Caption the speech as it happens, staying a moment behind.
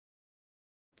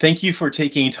Thank you for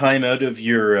taking time out of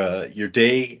your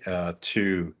day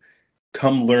to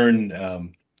come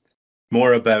learn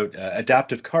more about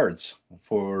adaptive cards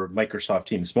for Microsoft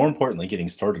Teams. More importantly, getting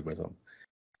started with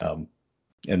them.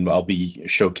 And I'll be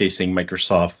showcasing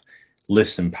Microsoft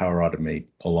List and Power Automate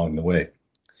along the way.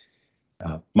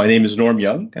 My name is Norm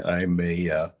Young. I'm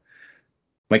a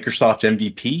Microsoft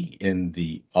MVP in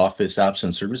the Office Apps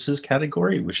and Services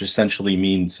category, which essentially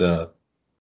means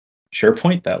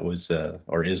SharePoint. That was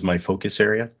or is my focus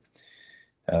area.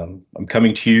 I'm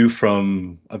coming to you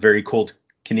from a very cold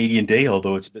Canadian day,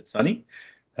 although it's a bit sunny.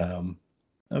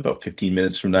 About 15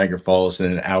 minutes from Niagara Falls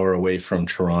and an hour away from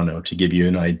Toronto, to give you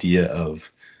an idea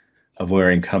of where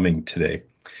I'm coming today.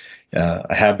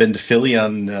 I have been to Philly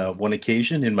on one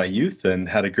occasion in my youth and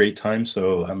had a great time,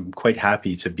 so I'm quite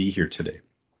happy to be here today.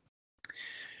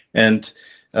 And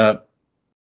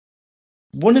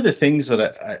one of the things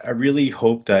that I really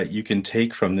hope that you can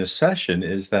take from this session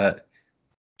is that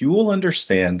you will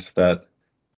understand that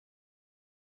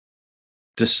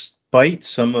despite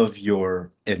some of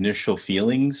your initial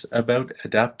feelings about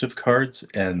adaptive cards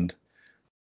and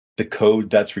the code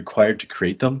that's required to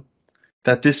create them,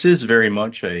 that this is very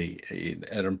much an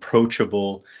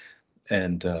approachable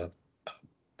and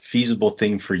feasible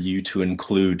thing for you to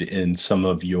include in some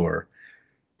of your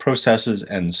processes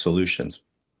and solutions.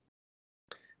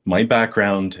 My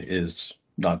background is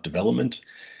not development.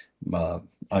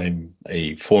 I'm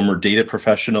a former data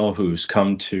professional who's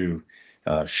come to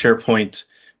SharePoint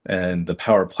and the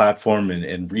Power Platform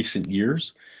in recent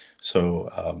years.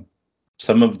 So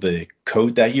some of the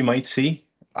code that you might see,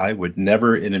 I would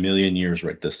never in a million years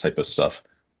write this type of stuff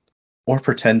or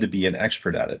pretend to be an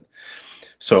expert at it.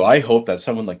 So I hope that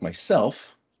someone like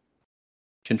myself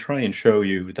can try and show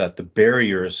you that the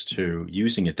barriers to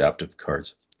using adaptive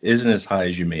cards isn't as high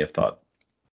as you may have thought.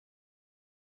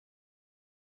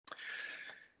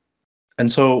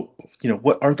 And so,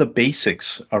 what are the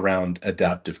basics around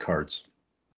adaptive cards?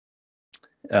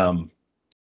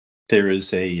 There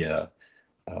is a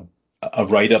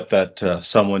write-up that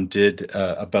someone did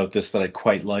about this that I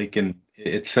quite like, and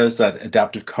it says that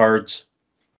adaptive cards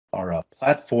are a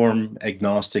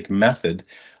platform-agnostic method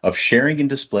of sharing and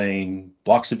displaying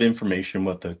blocks of information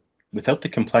without the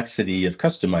complexity of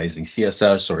customizing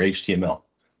CSS or HTML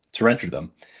to render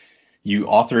them. You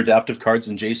author adaptive cards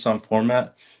in JSON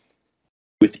format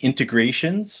with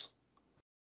integrations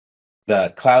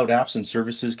that cloud apps and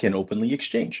services can openly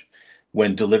exchange.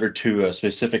 When delivered to a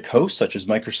specific host, such as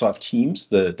Microsoft Teams,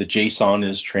 the JSON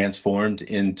is transformed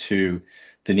into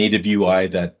the native UI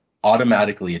that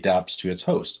automatically adapts to its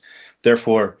host.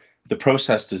 Therefore, the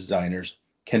process designers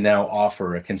can now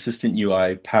offer a consistent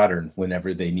UI pattern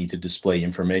whenever they need to display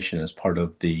information as part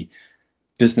of the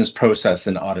business process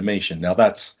and automation. Now,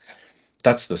 that's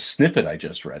the snippet I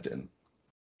just read, and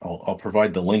I'll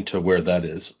provide the link to where that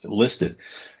is listed.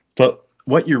 But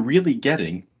what you're really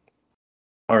getting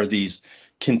are these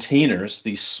containers,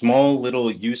 these small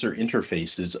little user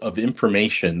interfaces of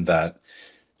information that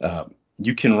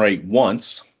you can write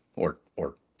once or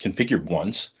configure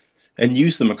once and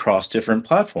use them across different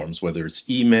platforms, whether it's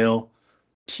email,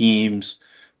 Teams,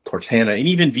 Cortana, and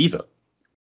even Viva.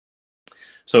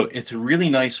 So it's a really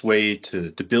nice way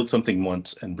to build something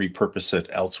once and repurpose it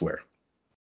elsewhere.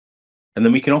 And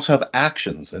then we can also have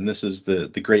actions, and this is the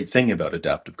great thing about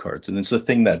adaptive cards, and it's the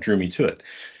thing that drew me to it.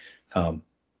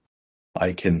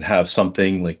 I can have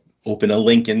something like open a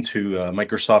link into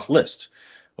Microsoft List,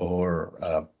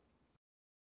 or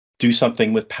do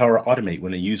something with Power Automate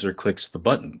when a user clicks the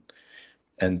button.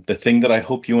 And the thing that I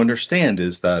hope you understand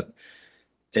is that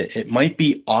it might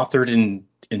be authored in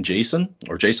JSON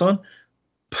or JSON,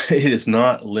 but it is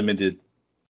not limited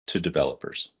to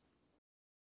developers.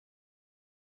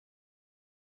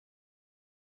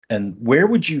 And where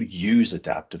would you use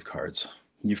adaptive cards?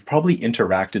 You've probably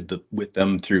interacted with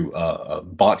them through a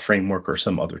bot framework or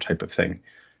some other type of thing.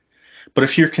 But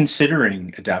if you're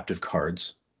considering adaptive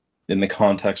cards in the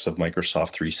context of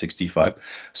Microsoft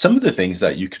 365, some of the things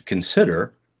that you could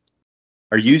consider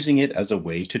are using it as a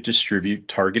way to distribute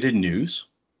targeted news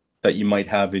that you might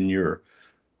have in your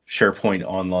SharePoint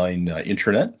online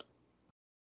intranet.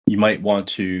 You might want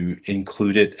to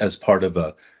include it as part of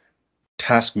a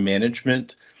task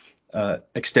management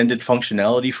extended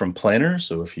functionality from Planner.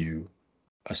 So if you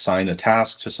assign a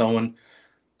task to someone,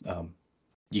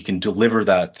 you can deliver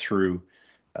that through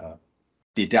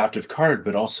the adaptive card,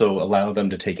 but also allow them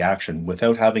to take action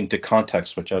without having to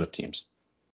context switch out of Teams.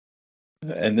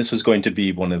 And this is going to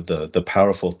be one of the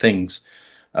powerful things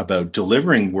about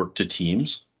delivering work to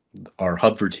Teams. Our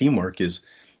hub for teamwork is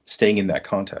staying in that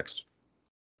context.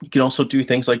 You can also do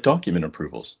things like document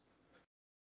approvals.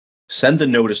 Send the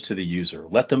notice to the user,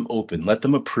 let them open, let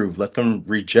them approve, let them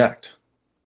reject,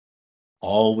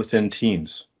 all within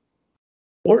Teams.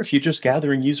 Or if you're just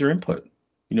gathering user input,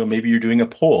 maybe you're doing a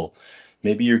poll,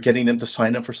 maybe you're getting them to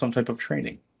sign up for some type of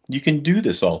training. You can do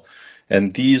this all.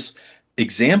 And these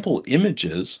example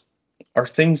images are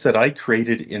things that I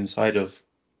created inside of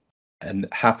a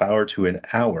half hour to an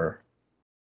hour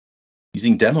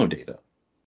using demo data.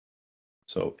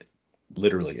 So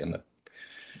literally, and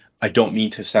I don't mean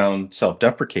to sound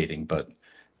self-deprecating, but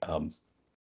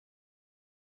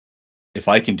if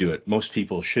I can do it, most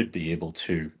people should be able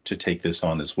to take this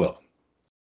on as well.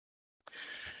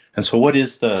 And so what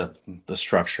is the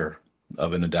structure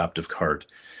of an adaptive card?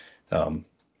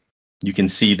 You can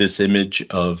see this image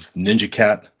of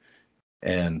NinjaCat,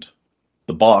 and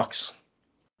the box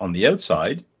on the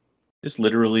outside is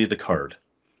literally the card.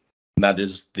 And that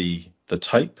is the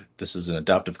type. This is an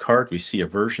adaptive card. We see a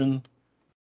version.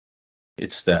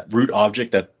 It's that root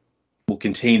object that will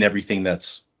contain everything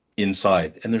that's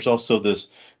inside. And there's also this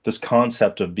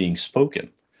concept of being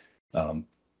spoken. And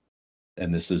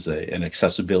this is an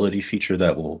accessibility feature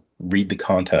that will read the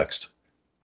context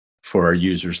for our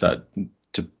users that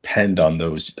depend on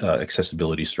those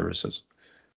accessibility services.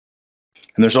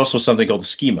 And there's also something called the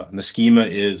schema. And the schema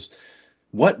is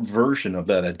what version of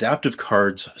that adaptive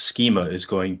card's schema is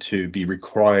going to be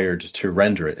required to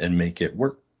render it and make it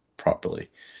work properly.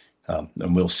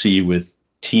 And we'll see with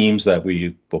Teams that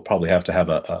we will probably have to have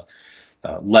a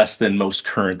less than most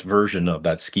current version of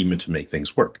that schema to make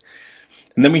things work.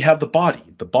 And then we have the body.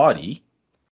 The body,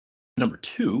 number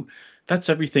 2, that's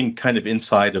everything kind of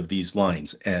inside of these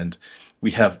lines. And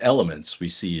we have elements. We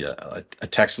see a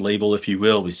text label, if you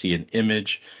will. We see an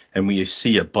image, and we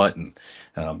see a button.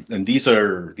 And these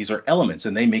are elements,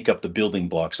 and they make up the building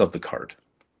blocks of the card.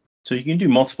 So you can do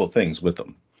multiple things with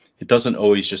them. It doesn't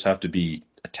always just have to be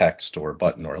a text or a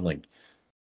button or a link.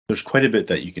 There's quite a bit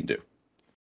that you can do.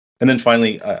 And then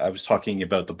finally, I was talking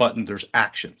about the button. There's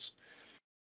actions.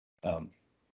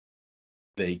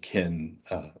 They can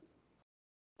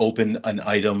open an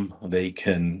item. They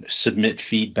can submit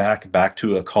feedback back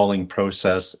to a calling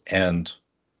process. And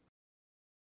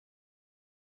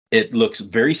it looks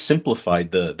very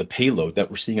simplified, the payload that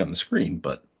we're seeing on the screen.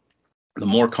 But the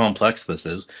more complex this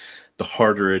is, the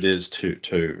harder it is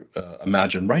to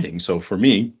imagine writing. So for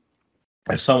me,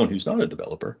 as someone who's not a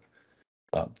developer,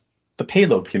 the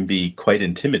payload can be quite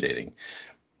intimidating.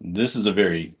 This is a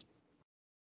very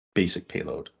basic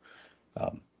payload.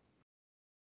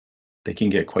 They can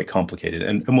get quite complicated,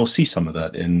 and we'll see some of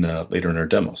that in later in our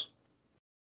demos.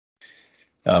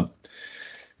 The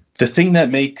thing that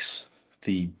makes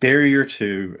the barrier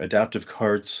to adaptive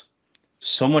cards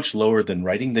so much lower than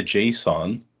writing the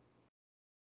JSON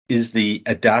is the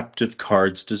adaptive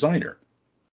cards designer.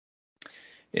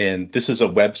 And this is a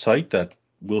website that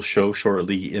we'll show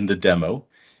shortly in the demo,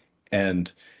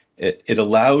 and it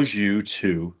allows you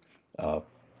to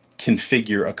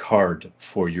configure a card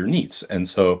for your needs. And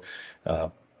so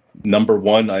number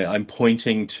 1, I'm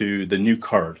pointing to the new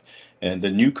card, and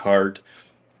the new card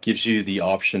gives you the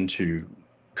option to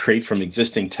create from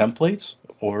existing templates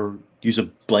or use a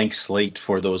blank slate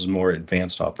for those more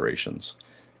advanced operations.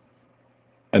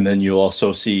 And then you'll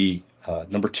also see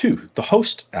number 2, the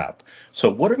host app. So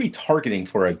what are we targeting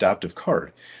for an adaptive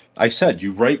card? I said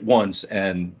you write once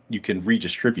and you can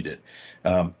redistribute it.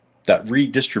 That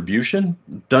redistribution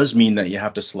does mean that you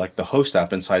have to select the host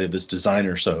app inside of this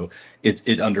designer so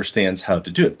it understands how to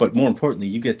do it. But more importantly,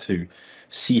 you get to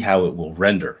see how it will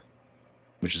render,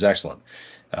 which is excellent.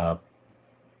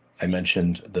 I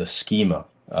mentioned the schema.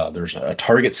 There's a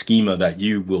target schema that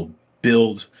you will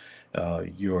build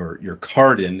your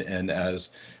card in, and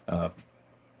as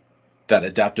that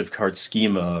adaptive card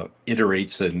schema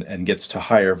iterates and gets to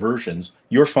higher versions,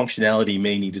 your functionality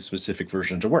may need a specific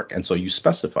version to work, and so you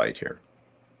specify it here.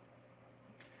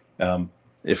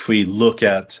 If we look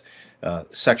at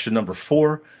section number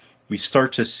 4, we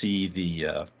start to see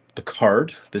the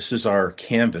card. This is our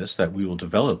canvas that we will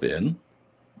develop in,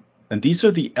 and these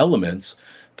are the elements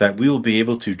that we will be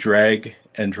able to drag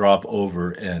and drop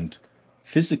over and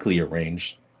physically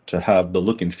arrange to have the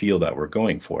look and feel that we're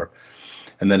going for.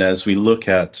 And then as we look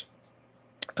at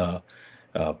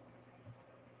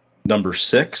number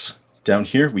 6 down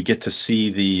here, we get to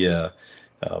see the,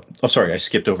 oh, sorry, I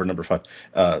skipped over number 5,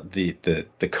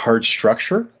 the card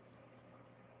structure.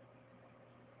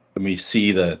 And we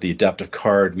see the adaptive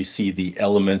card, we see the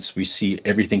elements, we see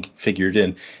everything figured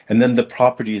in, and then the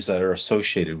properties that are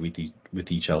associated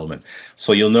with each element.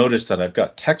 So you'll notice that I've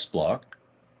got text block,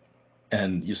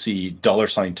 and you see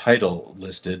 $title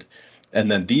listed, and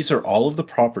then these are all of the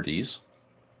properties.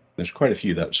 There's quite a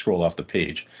few that scroll off the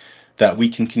page that we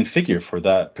can configure for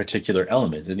that particular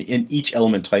element. And each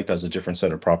element type has a different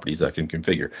set of properties that can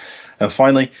configure. And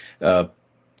finally, or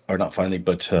not finally,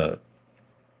 but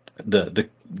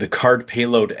the card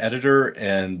payload editor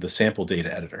and the sample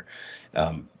data editor.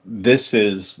 This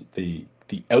is the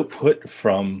output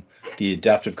from the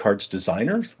Adaptive Cards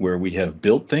Designer, where we have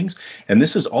built things. And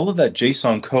this is all of that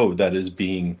JSON code that is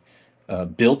being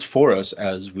built for us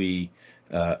as we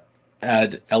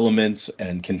add elements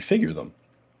and configure them.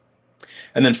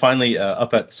 And then finally,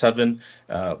 up at 7,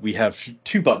 we have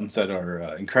 2 buttons that are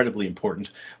incredibly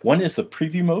important. One is the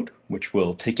preview mode, which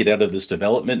will take it out of this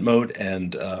development mode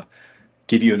and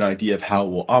give you an idea of how it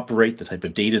will operate, the type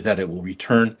of data that it will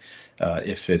return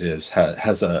if it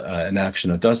has an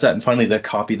action that does that. And finally, the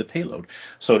copy the payload.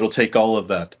 So it'll take all of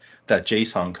that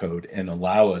JSON code and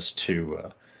allow us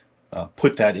to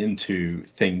put that into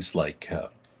things like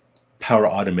Power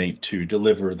Automate to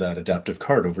deliver that adaptive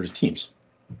card over to Teams.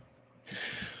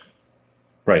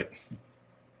 Right.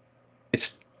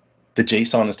 The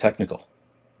JSON is technical.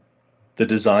 The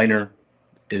designer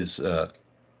is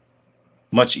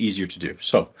much easier to do.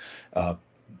 So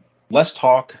less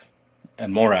talk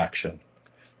and more action.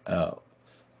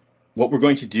 What we're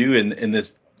going to do in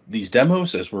these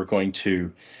demos is we're going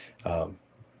to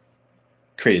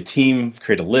create a team,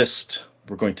 create a list.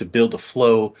 We're going to build a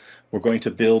flow. We're going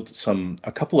to build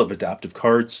a couple of adaptive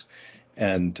cards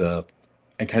and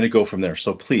kind of go from there.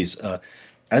 So please,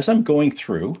 as I'm going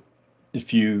through,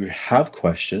 if you have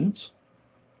questions,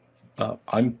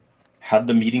 I have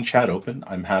the meeting chat open.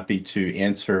 I'm happy to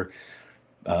answer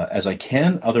as I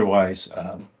can. Otherwise,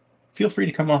 feel free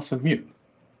to come off of mute.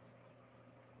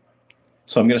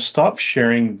 So I'm going to stop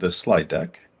sharing the slide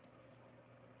deck.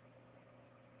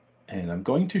 And I'm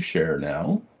going to share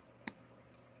now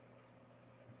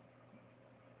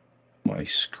my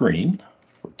screen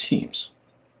for Teams.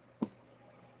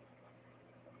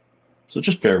 So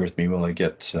just bear with me while I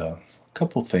get a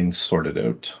couple things sorted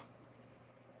out.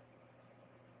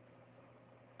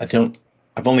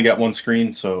 I've only got one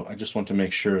screen, so I just want to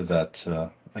make sure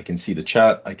that I can see the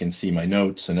chat, I can see my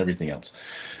notes and everything else.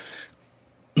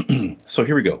 So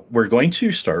here we go. We're going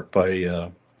to start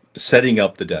by setting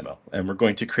up the demo, and we're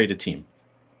going to create a team.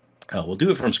 We'll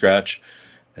do it from scratch,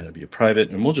 and it'll be a private,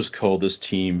 and we'll just call this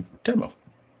team demo.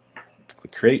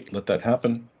 Click create, let that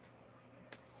happen.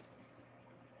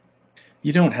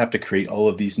 You don't have to create all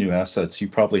of these new assets. You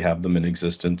probably have them in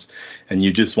existence, and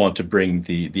you just want to bring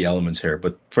the elements here.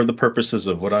 But for the purposes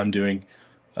of what I'm doing,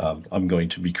 I'm going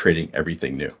to be creating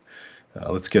everything new.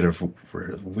 Let's get a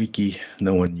wiki.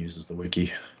 No one uses the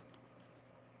wiki.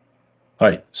 All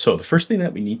right, so the first thing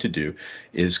that we need to do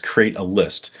is create a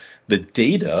list. The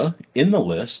data in the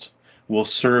list will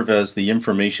serve as the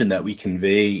information that we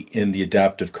convey in the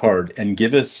adaptive card and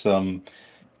give us some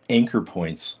anchor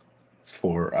points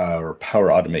for our Power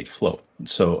Automate flow.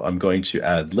 So I'm going to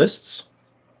add lists.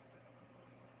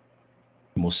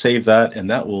 And we'll save that, and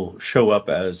that will show up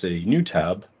as a new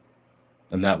tab.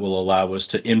 And that will allow us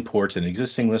to import an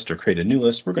existing list or create a new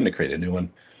list. We're going to create a new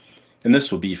one. And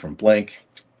this will be from blank.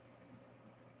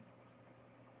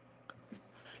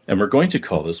 And we're going to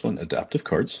call this one Adaptive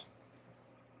Cards.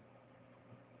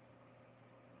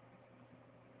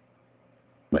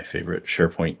 My favorite,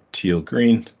 SharePoint teal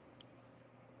green.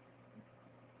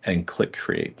 And click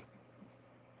create.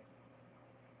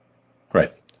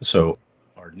 Right, so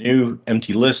our new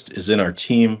empty list is in our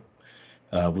team.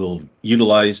 We'll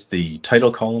utilize the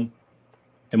title column,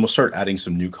 and we'll start adding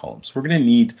some new columns. We're going to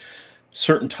need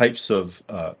certain types of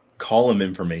column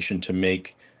information to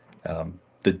make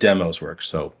the demos work.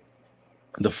 So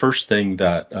the first thing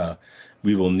that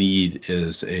we will need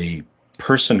is a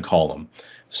person column,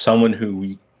 someone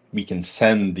who we can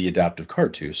send the adaptive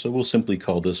card to. So we'll simply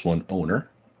call this one owner.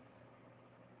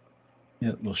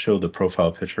 Yeah, we'll show the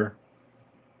profile picture.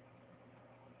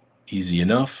 Easy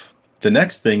enough. The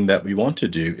next thing that we want to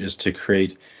do is to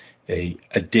create a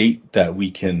date that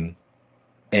we can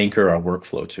anchor our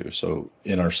workflow to. So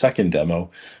in our second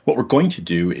demo, what we're going to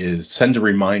do is send a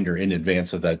reminder in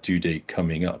advance of that due date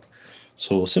coming up.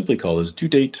 So we'll simply call this due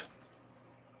date.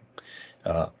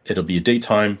 It'll be a date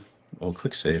time. We'll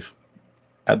click save,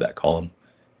 add that column.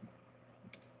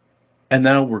 And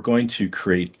now we're going to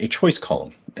create a choice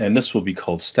column, and this will be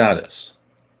called status.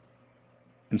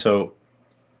 And so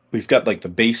we've got like the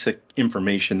basic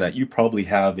information that you probably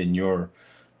have in your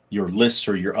lists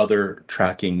or your other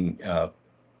tracking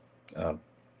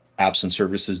apps and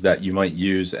services that you might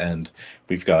use. And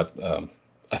we've got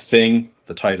a thing,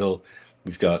 the title,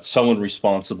 we've got someone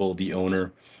responsible, the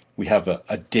owner, we have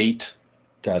a date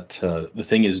that the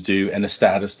thing is due, and a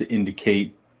status to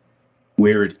indicate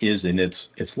where it is in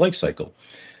its life cycle.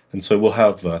 And so we'll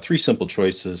have three simple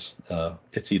choices.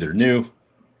 It's either new,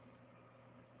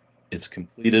 it's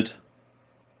completed,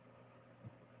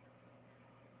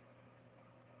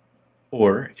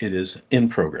 or it is in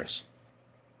progress.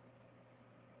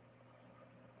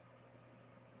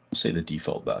 We'll say the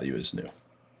default value is new.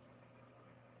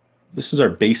 This is our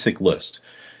basic list.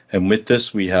 And with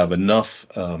this, we have enough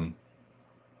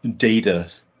data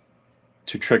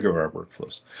to trigger our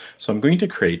workflows. So I'm going to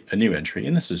create a new entry,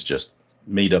 and this is just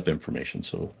made up information.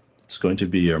 So it's going to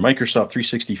be our Microsoft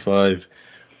 365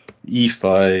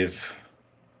 E5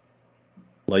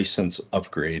 license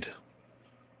upgrade.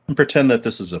 And pretend that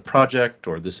this is a project,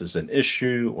 or this is an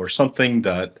issue, or something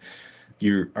that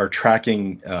you are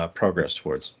tracking progress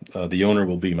towards. The owner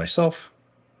will be myself.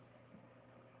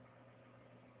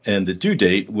 And the due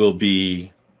date will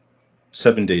be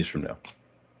 7 days from now.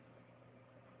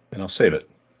 And I'll save it.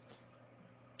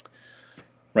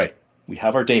 Right, we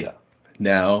have our data.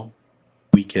 Now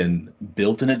we can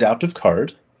build an adaptive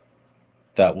card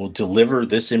that will deliver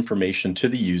this information to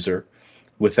the user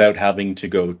without having to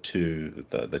go to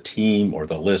the team or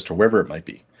the list or wherever it might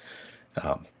be.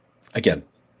 Again,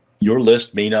 your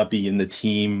list may not be in the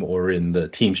team or in the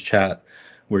Teams chat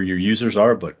where your users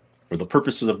are, but for the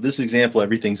purposes of this example,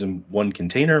 everything's in one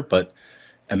container, but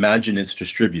imagine it's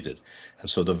distributed. And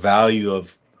so the value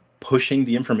of pushing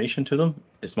the information to them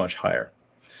is much higher.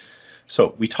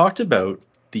 So we talked about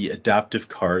the adaptive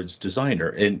cards designer,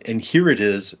 and here it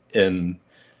is in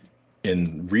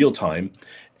real time.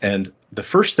 And the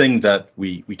first thing that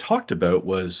we talked about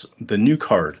was the new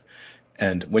card.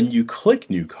 And when you click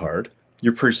new card,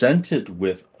 you're presented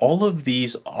with all of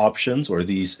these options or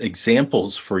these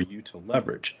examples for you to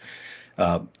leverage.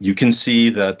 You can see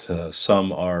that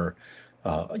some are,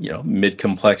 mid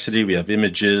complexity. We have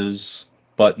images,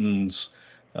 buttons,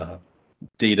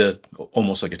 data,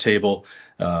 almost like a table.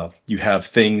 You have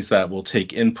things that will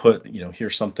take input.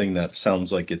 Here's something that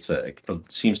sounds like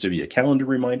seems to be a calendar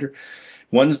reminder.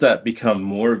 Ones that become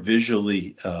more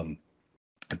visually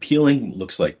appealing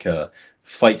looks like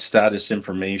flight status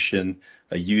information,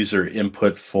 a user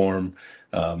input form,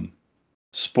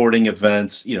 sporting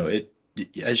events.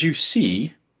 As you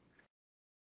see,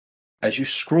 as you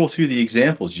scroll through the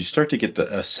examples, you start to get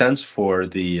a sense for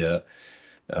the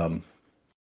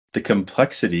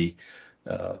complexity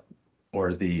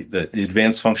or the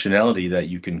advanced functionality that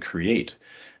you can create.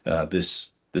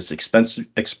 This expense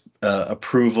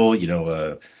approval,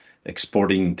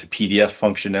 exporting to PDF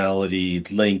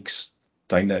functionality, links,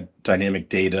 dynamic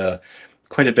data,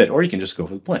 quite a bit, or you can just go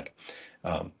with blank.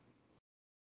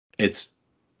 It's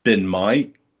been my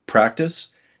practice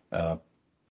to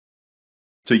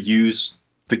use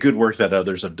the good work that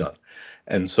others have done.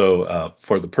 And so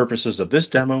for the purposes of this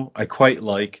demo, I quite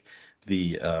like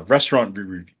the restaurant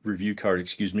review card,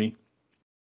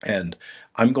 and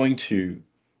I'm going to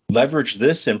leverage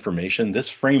this information, this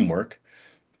framework,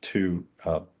 to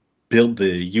build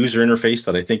the user interface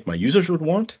that I think my users would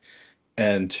want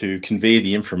and to convey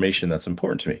the information that's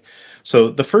important to me. So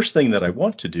the first thing that I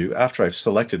want to do after I've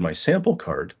selected my sample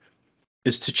card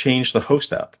is to change the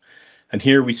host app. And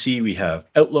here we have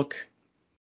Outlook.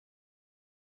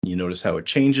 You notice how it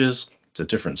changes. It's a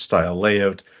different style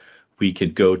layout. We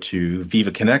could go to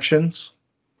Viva Connections.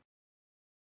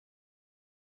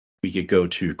 We could go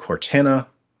to Cortana.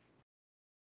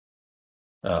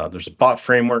 There's a bot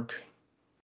framework.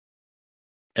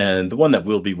 And the one that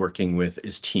we'll be working with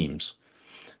is Teams.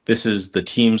 This is the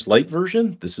Teams Lite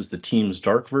version. This is the Teams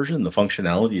Dark version. The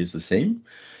functionality is the same.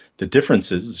 The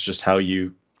difference is just how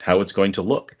it's going to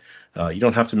look. You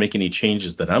don't have to make any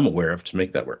changes that I'm aware of to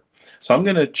make that work. So I'm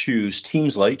going to choose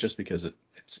Teams Lite just because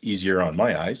it's easier on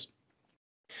my eyes.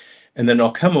 And then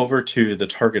I'll come over to the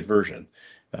target version.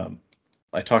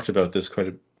 I talked about this quite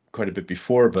a bit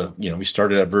before, but we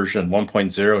started at version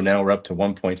 1.0. Now we're up to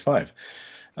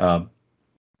 1.5.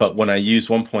 But when I use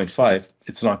 1.5,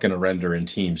 it's not going to render in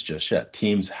Teams just yet.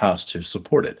 Teams has to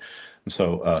support it. And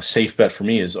so safe bet for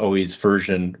me is always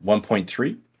version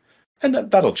 1.3, and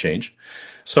that'll change.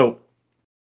 So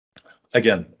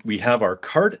again, we have our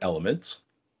card elements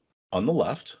on the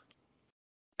left,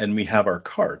 and we have our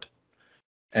card.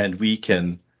 And we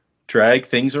can drag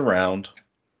things around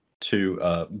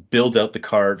to build out the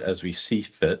card as we see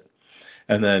fit.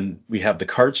 And then we have the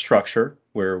card structure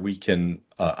where we can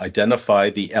identify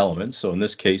the elements. So in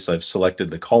this case, I've selected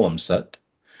the column set,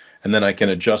 and then I can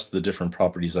adjust the different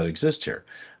properties that exist here.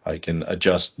 I can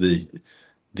adjust the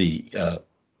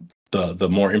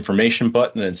more information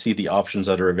button and see the options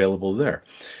that are available there.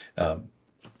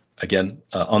 Again,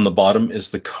 on the bottom is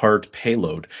the card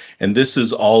payload, and this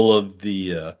is all of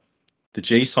the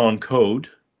JSON code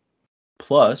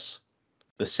plus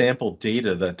the sample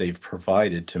data that they've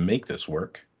provided to make this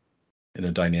work in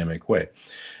a dynamic way.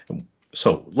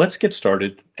 So let's get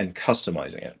started and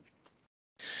customizing it.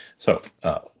 So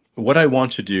what I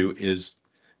want to do is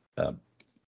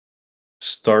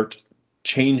start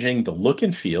changing the look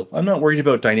and feel. I'm not worried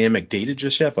about dynamic data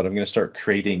just yet, but I'm going to start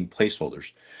creating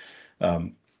placeholders.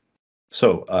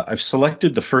 So I've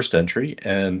selected the first entry,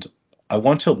 and I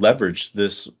want to leverage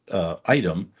this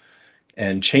item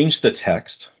and change the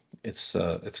text. It's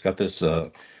got this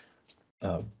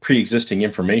pre-existing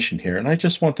information here, and I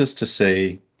just want this to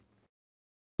say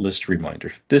list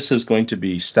reminder. This is going to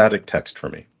be static text for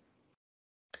me.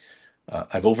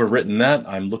 I've overwritten that.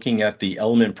 I'm looking at the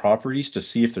element properties to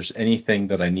see if there's anything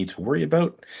that I need to worry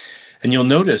about. And you'll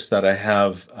notice that I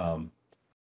have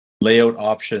layout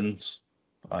options.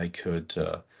 I could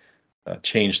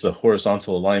change the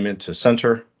horizontal alignment to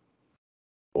center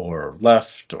or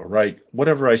left or right,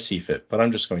 whatever I see fit, but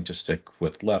I'm just going to stick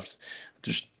with left.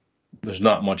 There's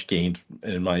not much gained,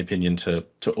 in my opinion, to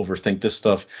overthink this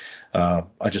stuff.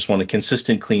 I just want a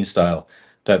consistent, clean style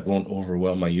that won't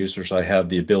overwhelm my users. I have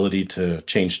the ability to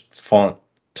change font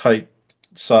type,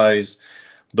 size,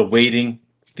 the weighting.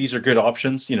 These are good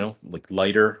options, you know, like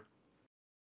lighter,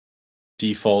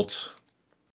 default,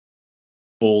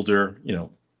 bolder, you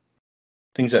know,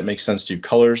 things that make sense to you.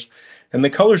 Colors. And the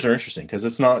colors are interesting because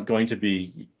it's not going to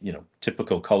be, you know,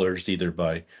 typical colors either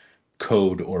by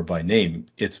code or by name.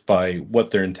 It's by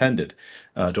what they're intended.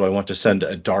 Do I want to send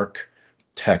a dark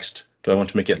text? Do I want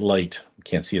to make it light?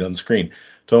 Can't see it on the screen.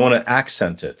 Do I want to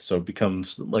accent it so it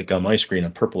becomes, like on my screen, a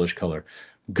purplish color?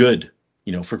 Good,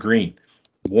 you know, for green.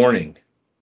 Warning,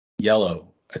 yellow.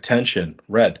 Attention,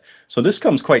 red. So this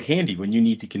comes quite handy when you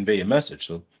need to convey a message.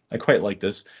 So I quite like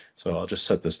this. So I'll just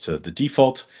set this to the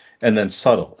default and then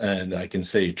subtle. And I can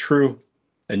say true,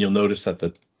 and you'll notice that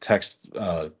the text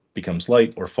becomes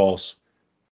light or false.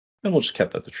 And we'll just keep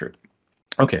that to true.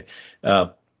 Okay,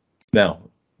 now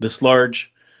this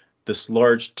large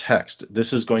text,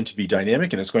 this is going to be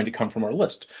dynamic and it's going to come from our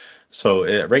list.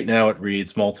 So right now it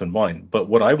reads malt and wine, but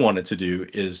what I want it to do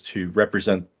is to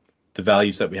represent the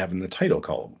values that we have in the title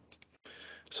column.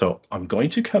 So I'm going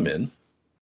to come in,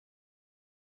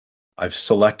 I've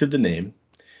selected the name,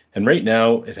 and right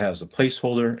now it has a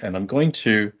placeholder, and I'm going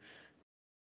to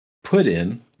put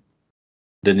in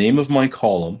the name of my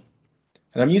column,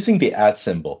 and I'm using the @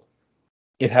 symbol.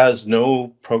 It has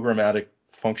no programmatic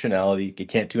functionality. It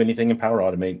can't do anything in Power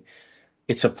Automate.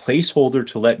 It's a placeholder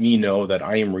to let me know that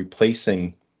I am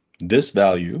replacing this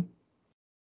value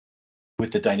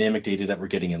with the dynamic data that we're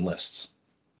getting in lists.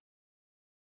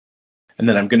 And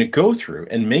then I'm going to go through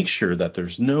and make sure that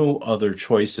there's no other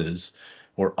choices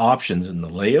or options in the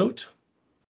layout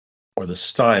or the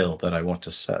style that I want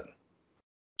to set.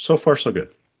 So far, so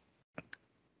good.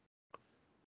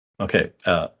 Okay,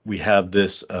 we have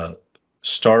this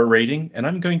star rating, and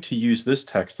I'm going to use this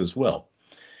text as well.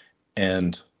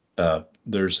 And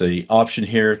there's a option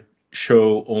here,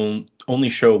 only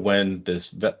show when this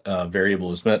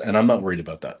variable is met, and I'm not worried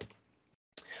about that.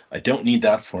 I don't need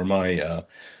that for my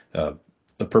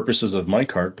the purposes of my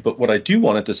card, but what I do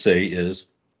want it to say is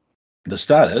the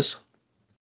status,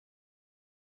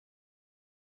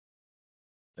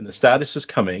 and the status is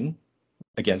coming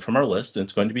again from our list, and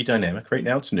it's going to be dynamic. Right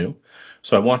now it's new,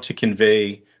 so I want to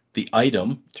convey the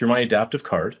item through my adaptive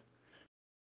card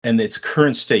and its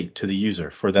current state to the user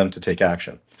for them to take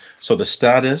action. So the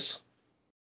status,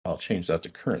 I'll change that to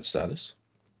current status.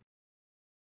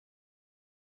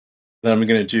 Then I'm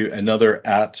going to do another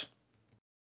 @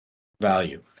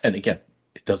 value. And again,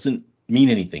 it doesn't mean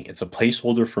anything. It's a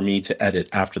placeholder for me to edit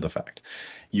after the fact.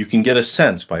 You can get a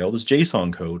sense by all this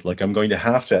JSON code, like I'm going to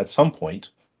have to at some point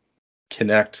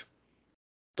connect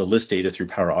the list data through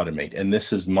Power Automate. And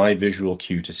this is my visual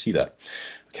cue to see that.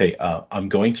 Okay, I'm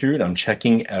going through and I'm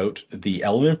checking out the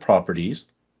element properties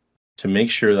to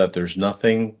make sure that there's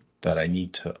nothing that I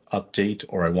need to update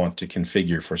or I want to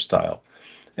configure for style.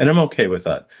 And I'm okay with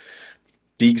that.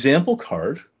 The example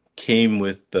card came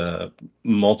with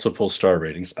multiple star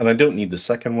ratings, and I don't need the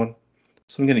second one,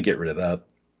 so I'm going to get rid of that.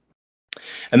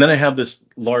 And then I have this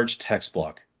large text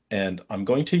block, and I'm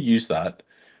going to use that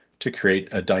to create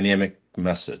a dynamic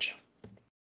message.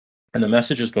 And the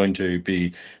message is going to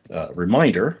be a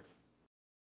reminder.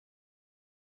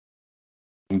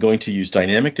 I'm going to use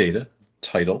dynamic data,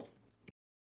 title,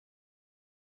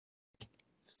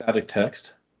 static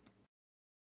text.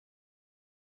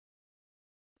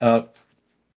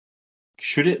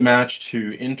 Should it match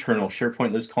to internal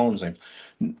SharePoint list columns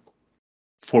name?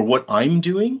 For what I'm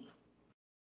doing,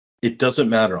 it doesn't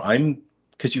matter.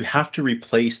 Because you have to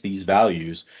replace these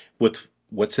values with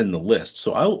what's in the list.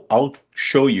 So I'll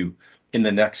show you in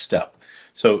the next step.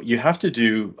 So you have to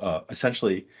do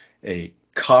essentially a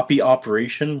copy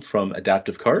operation from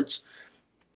Adaptive Cards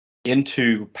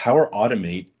into Power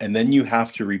Automate, and then you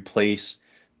have to replace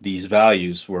these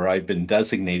values where I've been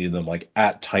designating them like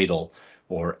at title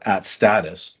or at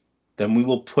status. Then we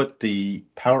will put the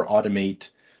Power Automate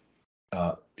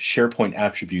SharePoint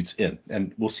attributes in,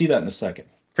 and we'll see that in a second.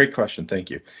 Great question, thank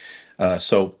you.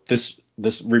 So this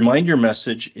reminder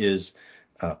message is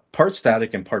part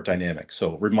static and part dynamic.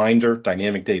 So reminder,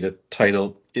 dynamic data,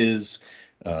 title is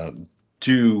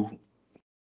due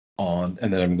on,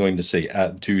 and then I'm going to say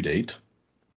at due date.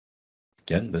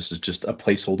 Again, this is just a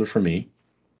placeholder for me.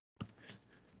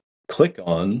 Click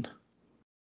on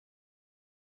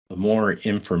the more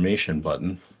information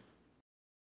button.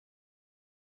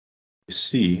 You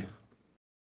see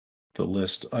the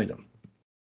list item.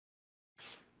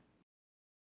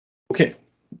 Okay,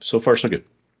 so far so good.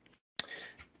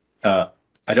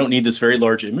 I don't need this very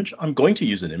large image. I'm going to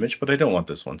use an image, but I don't want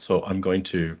this one, so I'm going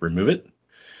to remove it.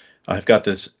 I've got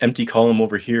this empty column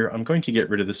over here. I'm going to get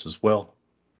rid of this as well.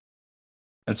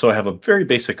 And so I have a very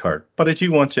basic card, but I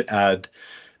do want to add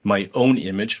my own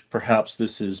image. Perhaps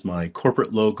this is my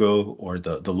corporate logo or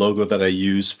the logo that I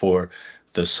use for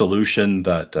the solution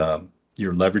that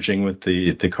you're leveraging with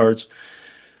the cards.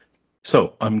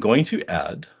 So I'm going to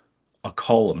add a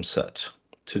column set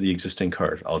to the existing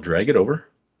card. I'll drag it over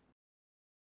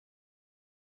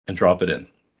and drop it in.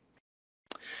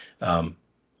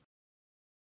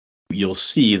 You'll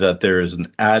see that there is an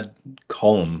add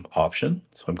column option.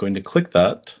 So I'm going to click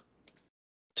that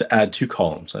to add 2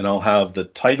 columns, and I'll have the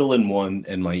title in one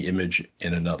and my image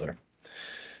in another.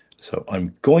 So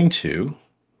I'm going to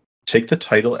take the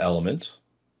title element,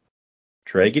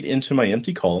 drag it into my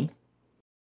empty column,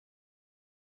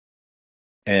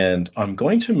 and I'm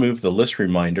going to move the list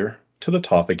reminder to the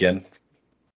top again.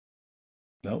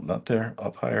 No, not there,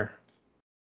 up higher.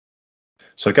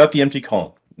 So I got the empty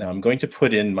column. Now I'm going to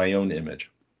put in my own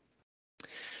image.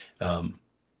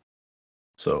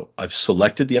 So I've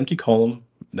selected the empty column.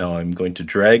 Now I'm going to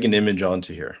drag an image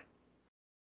onto here.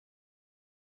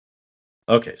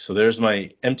 Okay, so there's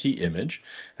my empty image.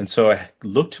 And so I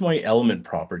look to my element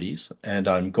properties, and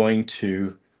I'm going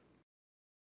to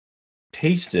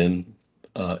paste in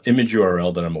image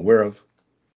URL that I'm aware of.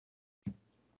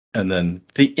 And then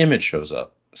the image shows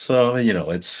up. So, you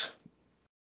know, it's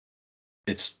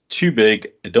too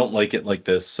big. I don't like it like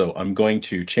this. So I'm going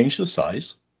to change the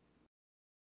size.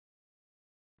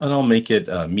 And I'll make it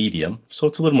medium. So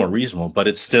it's a little more reasonable, but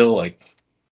it's still like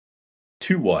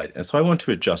too wide. And so I want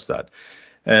to adjust that.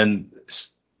 And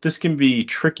this can be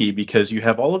tricky because you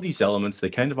have all of these elements.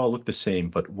 They kind of all look the same.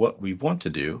 But what we want to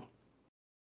do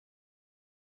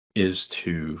is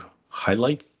to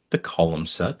highlight the column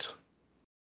set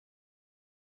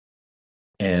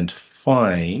and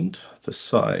find the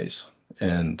size.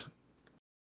 And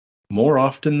more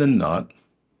often than not,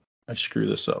 I screw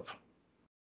this up.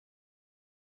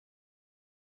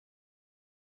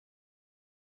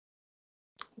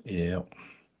 Yeah,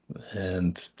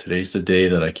 and today's the day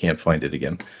that I can't find it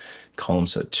again. Column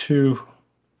set 2,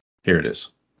 here it is.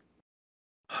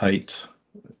 Height,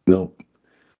 nope.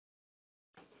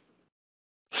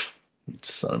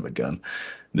 Son of a gun.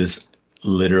 This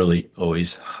literally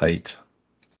always height,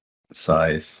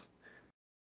 size.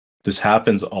 This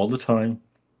happens all the time.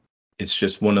 It's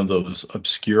just one of those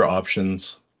obscure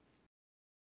options.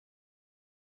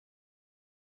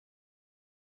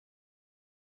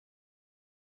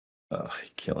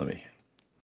 Killing me.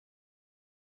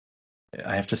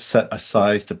 I have to set a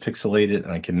size to pixelate it,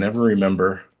 and I can never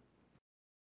remember.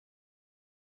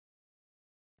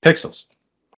 Pixels.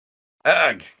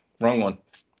 Ugh, wrong one.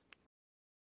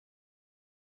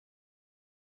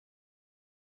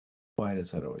 Why does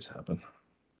that always happen?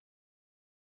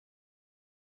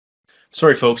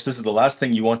 Sorry, folks, this is the last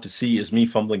thing you want to see is me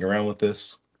fumbling around with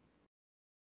this.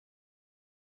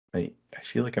 I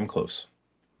feel like I'm close.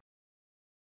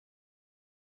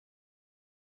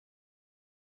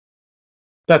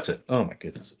 That's it. Oh my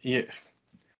goodness. Yeah.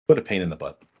 What a pain in the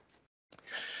butt.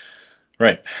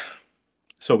 Right.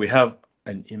 So we have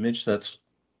an image that's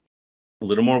a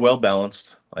little more well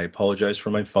balanced. I apologize for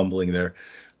my fumbling there.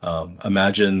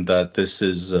 Imagine that this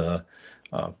is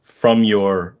from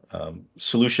your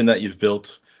solution that you've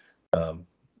built.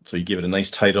 So you give it a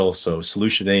nice title. So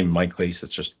solution name, in my case,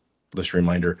 it's just list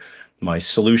reminder. My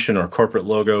solution or corporate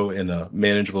logo in a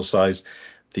manageable size.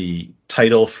 The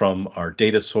title from our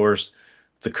data source.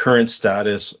 The current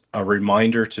status, a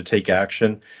reminder to take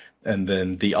action, and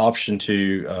then the option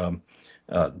to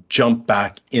jump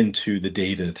back into the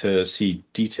data to see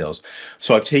details.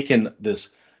 So I've taken this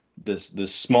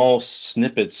this small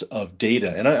snippets of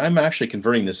data, and I'm actually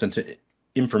converting this into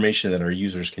information that our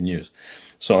users can use.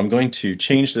 So I'm going to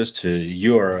change this to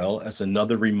URL as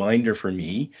another reminder for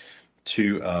me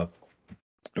to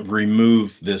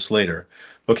remove this later.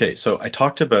 Okay, so I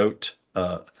talked about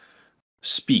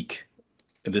speak.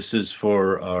 This is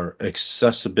for our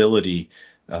accessibility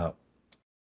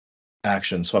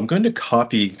action. So I'm going to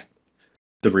copy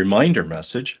the reminder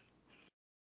message,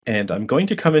 and I'm going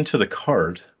to come into the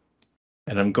card,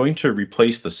 and I'm going to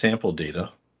replace the sample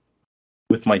data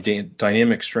with my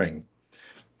dynamic string.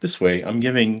 This way, I'm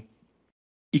giving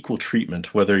equal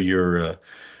treatment, whether you're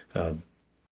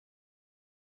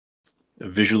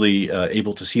visually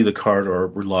able to see the card or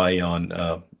rely on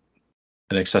an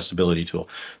accessibility tool.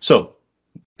 So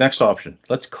next option,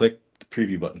 let's click the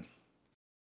preview button.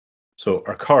 So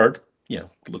our card,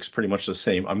 looks pretty much the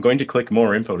same. I'm going to click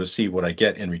more info to see what I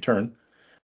get in return.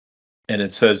 And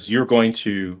it says you're going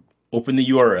to open the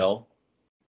URL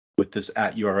with this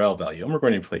 @URL value, and we're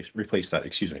going to replace that,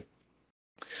 excuse me.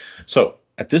 So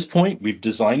at this point, we've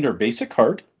designed our basic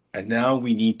card, and now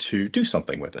we need to do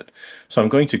something with it. So I'm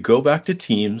going to go back to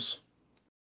Teams,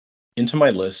 into my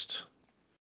list,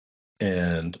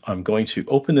 and I'm going to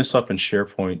open this up in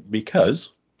SharePoint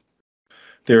because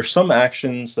there are some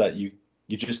actions that you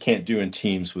just can't do in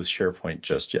Teams with SharePoint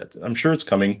just yet. I'm sure it's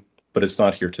coming, but it's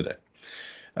not here today.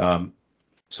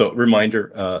 So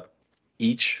reminder,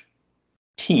 each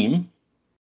team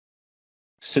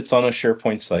sits on a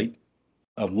SharePoint site.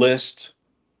 A list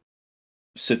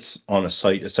sits on a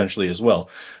site essentially as well.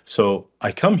 So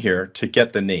I come here to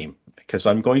get the name because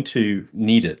I'm going to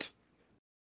need it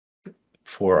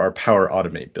for our Power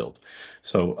Automate build.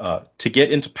 So to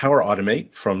get into Power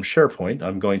Automate from SharePoint,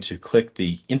 I'm going to click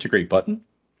the Integrate button.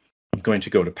 I'm going to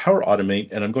go to Power Automate,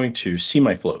 and I'm going to see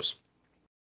my flows.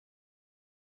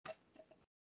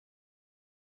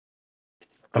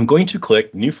 I'm going to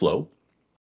click New Flow,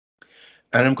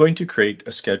 and I'm going to create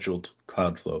a scheduled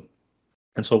cloud flow.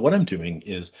 And so what I'm doing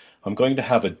is I'm going to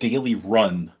have a daily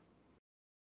run,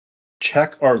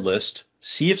 check our list,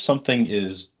 see if something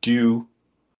is due,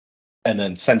 and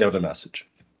then send out a message.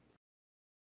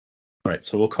 All right,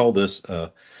 so we'll call this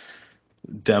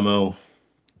demo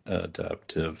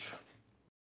adaptive.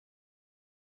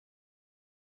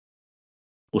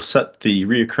 We'll set the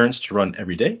reoccurrence to run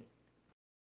every day,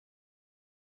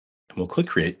 and we'll click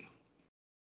Create.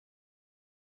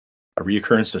 A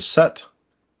reoccurrence is set,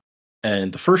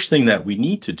 and the first thing that we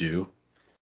need to do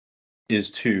is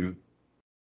to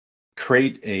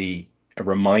create a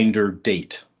reminder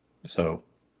date. So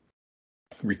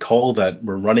recall that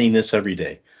we're running this every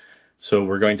day. So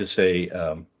we're going to say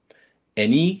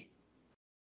any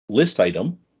list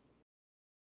item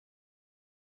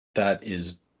that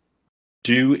is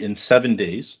due in 7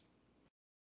 days,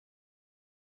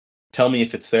 tell me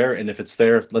if it's there, and if it's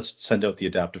there, let's send out the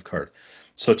adaptive card.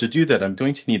 So to do that, I'm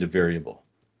going to need a variable.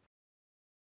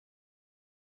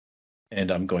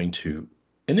 And I'm going to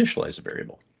initialize a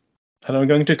variable. And I'm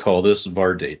going to call this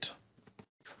var date.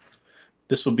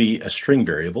 This will be a string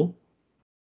variable,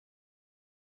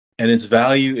 and its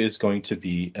value is going to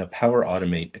be a Power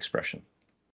Automate expression.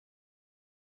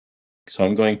 So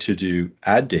I'm going to do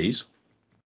add days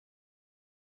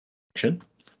to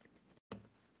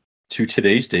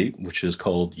today's date, which is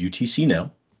called UTC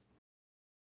now,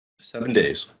 7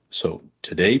 days. So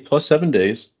today plus 7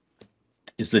 days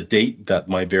is the date that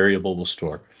my variable will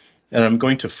store. And I'm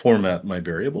going to format my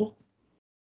variable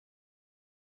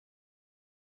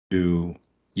to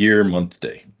year, month,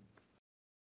 day.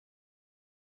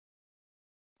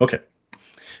 Okay,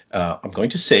 I'm going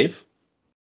to save.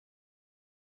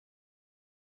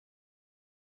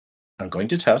 I'm going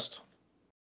to test.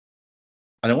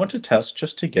 And I want to test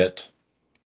just to get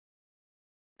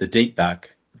the date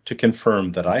back to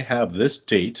confirm that I have this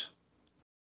date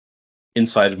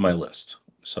inside of my list.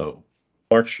 So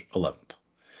March 11th.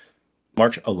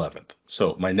 March 11th.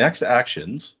 So my next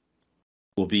actions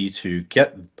will be to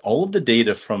get all of the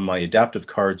data from my adaptive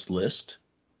cards list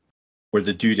where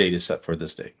the due date is set for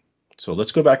this day. So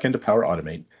let's go back into Power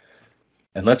Automate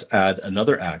and let's add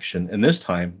another action. And this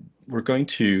time we're going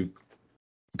to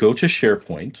go to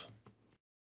SharePoint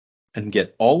and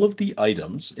get all of the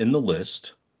items in the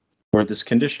list where this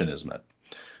condition is met.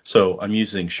 So I'm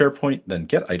using SharePoint, then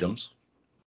get items.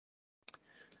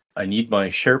 I need my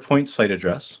SharePoint site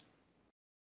address.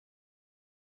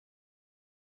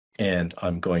 And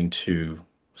I'm going to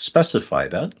specify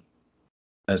that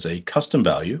as a custom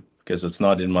value because it's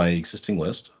not in my existing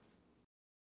list.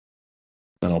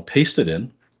 And I'll paste it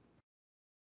in.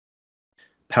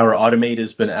 Power Automate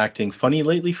has been acting funny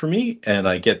lately for me, and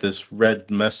I get this red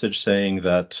message saying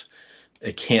that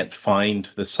it can't find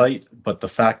the site, but the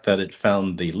fact that it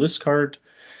found the list card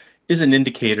is an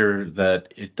indicator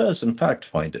that it does in fact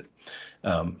find it.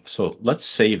 So let's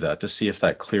save that to see if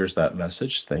that clears that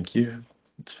message. Thank you.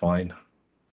 It's fine.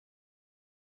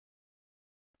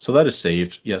 So that is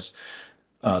saved. Yes.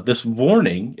 This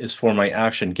warning is for my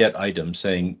action get item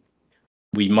saying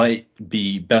we might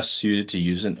be best suited to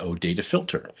use an OData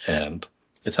filter, and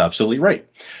it's absolutely right.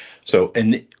 So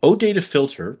an OData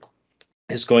filter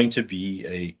is going to be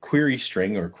a query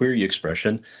string or query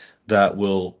expression that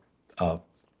will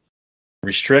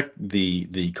restrict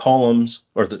the columns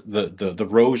or the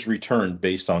rows returned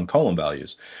based on column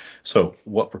values. So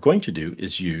what we're going to do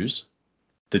is use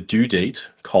the due date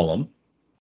column,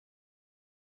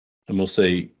 and we'll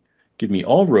say, give me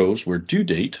all rows where due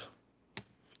date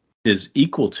is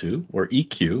equal to, or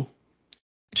EQ,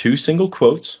 2 single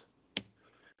quotes,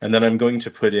 and then I'm going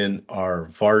to put in our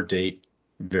var date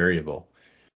variable.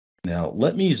 Now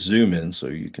let me zoom in so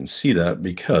you can see that,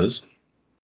 because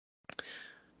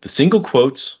the single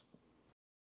quotes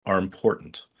are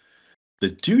important. The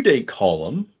due date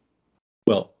column,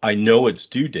 well, I know it's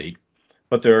due date,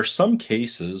 but there are some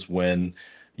cases when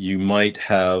you might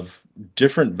have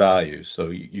different values. So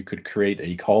you could create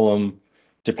a column,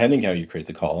 depending how you create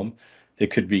the column,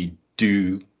 it could be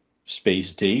due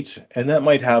space date, and that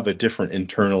might have a different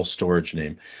internal storage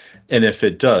name. And if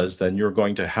it does, then you're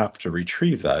going to have to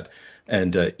retrieve that.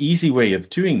 And an easy way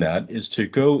of doing that is to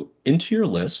go into your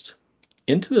list,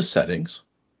 into the settings.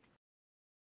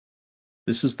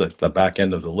 This is the back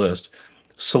end of the list.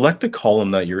 Select the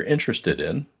column that you're interested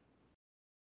in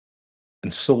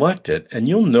and select it. And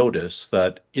you'll notice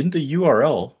that in the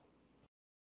URL,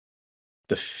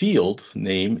 the field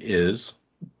name is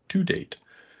due date.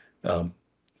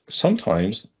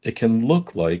 Sometimes it can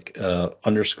look like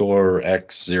underscore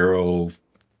x0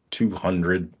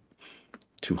 200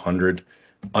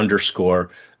 underscore,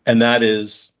 and that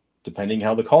is depending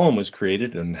how the column was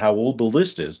created and how old the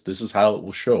list is. This is how it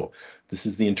will show. This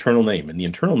is the internal name, and the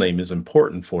internal name is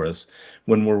important for us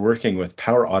when we're working with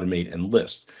Power Automate and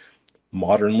lists.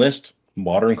 Modern list,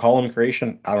 modern column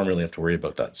creation, I don't really have to worry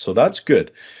about that. So that's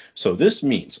good. So this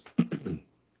means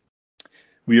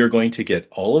we are going to get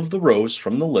all of the rows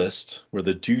from the list where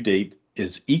the due date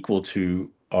is equal to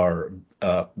our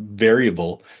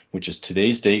variable, which is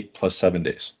today's date plus 7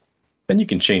 days. And you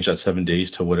can change that 7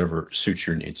 days to whatever suits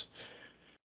your needs.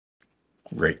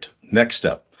 Great. Next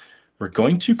step, we're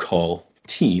going to call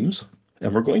Teams,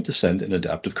 and we're going to send an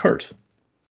adaptive card.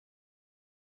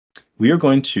 We are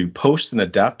going to post an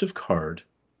adaptive card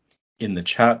in the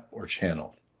chat or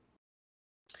channel.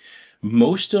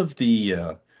 Most of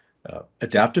the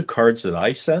adaptive cards that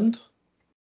I send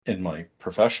in my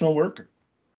professional work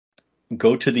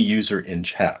go to the user in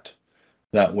chat.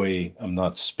 That way I'm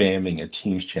not spamming a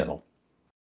Teams channel.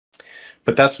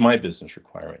 But that's my business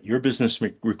requirement. Your business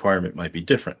requirement might be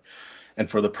different. And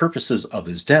for the purposes of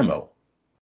this demo,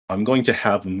 I'm going to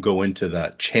have them go into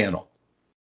that channel,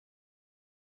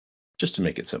 just to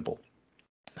make it simple.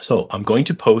 So I'm going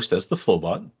to post as the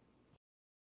Flowbot.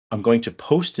 I'm going to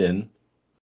post in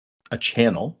a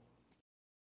channel.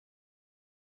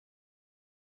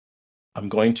 I'm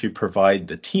going to provide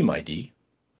the team ID.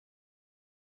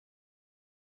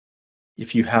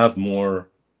 If you have more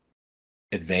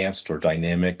advanced or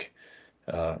dynamic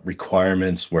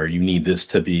requirements where you need this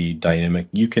to be dynamic,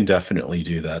 you can definitely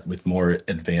do that with more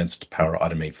advanced Power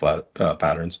Automate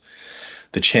patterns.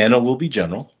 The channel will be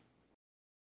general.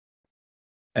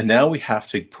 And now we have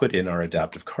to put in our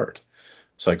adaptive card.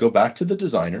 So I go back to the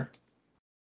designer,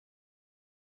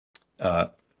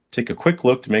 take a quick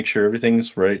look to make sure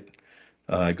everything's right.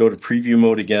 I go to preview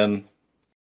mode again.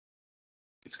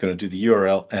 It's going to do the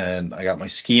URL, and I got my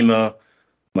schema.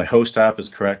 My host app is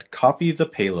correct. Copy the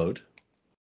payload.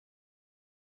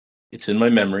 It's in my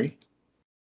memory.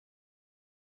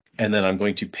 And then I'm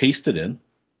going to paste it in.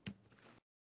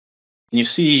 And you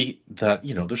see that,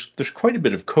 you know, there's quite a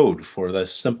bit of code for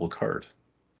this simple card.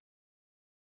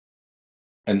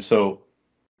 And so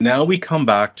now we come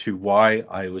back to why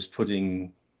I was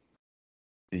putting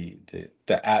the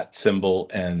 @ symbol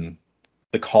and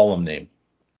the column name.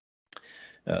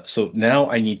 So now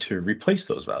I need to replace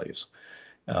those values.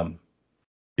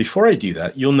 Before I do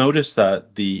that, you'll notice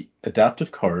that the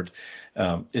adaptive card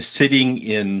is sitting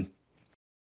in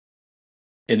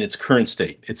its current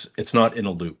state. It's not in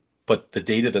a loop, but the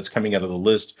data that's coming out of the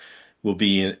list will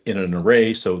be in an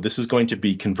array. So this is going to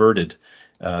be converted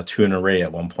to an array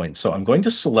at one point. So I'm going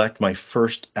to select my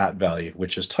first @ value,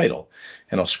 which is title,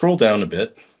 and I'll scroll down a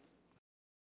bit,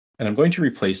 and I'm going to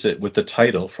replace it with the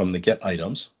title from the get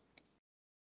items.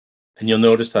 And you'll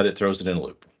notice that it throws it in a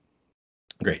loop.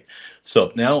 Great.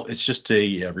 So now it's just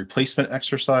a replacement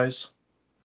exercise.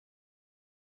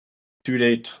 Due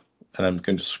date, and I'm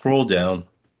going to scroll down.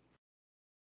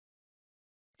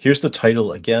 Here's the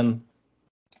title again.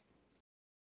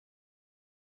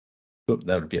 Oop,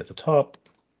 that would be at the top.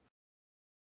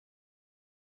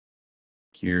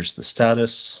 Here's the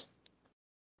status.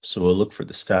 So we'll look for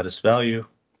the status value.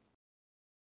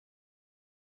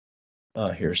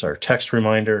 Here's our text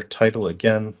reminder, title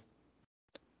again.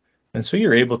 And so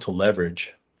you're able to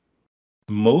leverage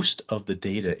most of the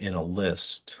data in a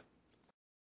list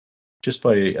just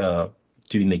by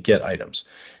doing the get items.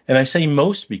 And I say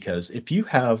most because if you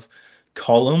have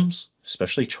columns,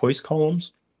 especially choice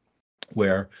columns,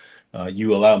 where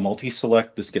you allow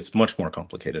multi-select, this gets much more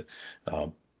complicated.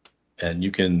 And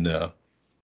you can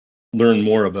learn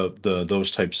more about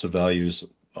those types of values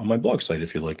on my blog site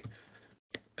if you like,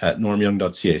 at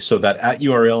normyoung.ca. So that at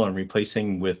URL I'm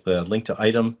replacing with the link to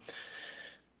item.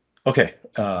 Okay,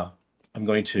 I'm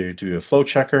going to do a flow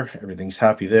checker. Everything's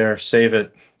happy there, save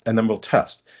it, and then we'll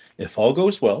test. If all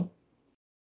goes well,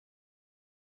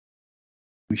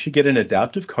 we should get an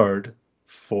adaptive card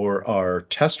for our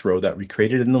test row that we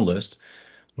created in the list.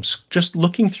 I'm just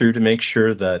looking through to make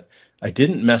sure that I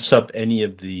didn't mess up any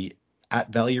of the at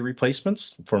value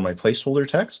replacements for my placeholder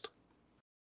text,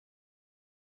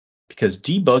 because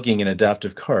debugging an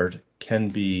adaptive card can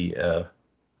be a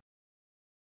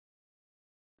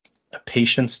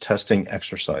patience testing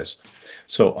exercise.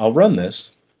 So I'll run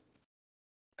this,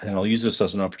 and I'll use this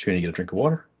as an opportunity to get a drink of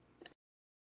water.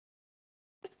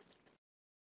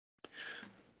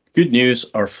 Good news,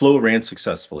 our flow ran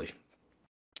successfully.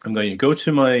 I'm going to go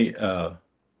to my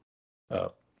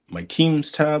my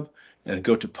Teams tab and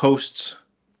go to posts,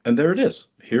 and there it is.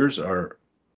 Here's our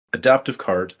adaptive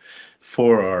card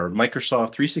for our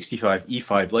Microsoft 365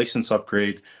 E5 license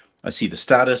upgrade. I see the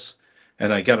status,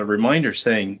 and I got a reminder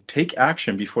saying take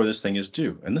action before this thing is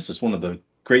due. And this is one of the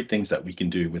great things that we can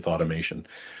do with automation.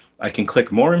 I can click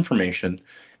more information,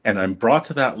 and I'm brought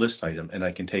to that list item, and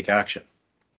I can take action.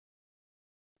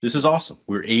 This is awesome.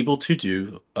 We're able to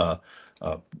do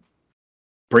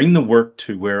bring the work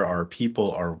to where our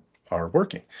people are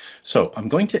working. So I'm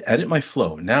going to edit my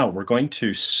flow. Now we're going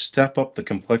to step up the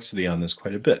complexity on this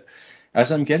quite a bit.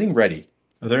 As I'm getting ready,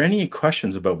 are there any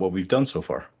questions about what we've done so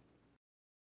far?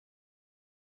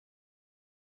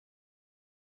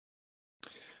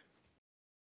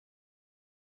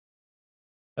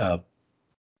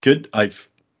 Good. I've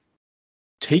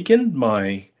taken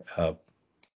my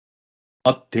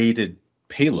updated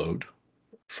payload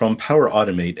from Power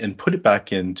Automate and put it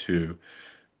back into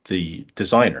the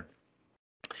designer.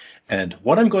 And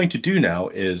what I'm going to do now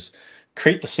is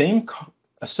create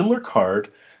a similar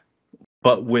card,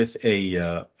 but with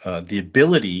the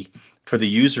ability for the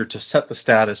user to set the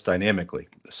status dynamically.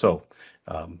 So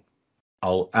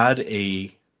I'll add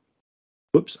a,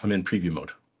 whoops, I'm in preview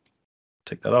mode.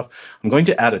 Take that off. I'm going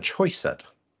to add a choice set.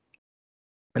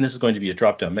 And this is going to be a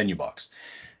drop-down menu box.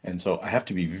 And so I have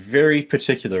to be very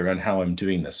particular on how I'm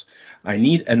doing this. I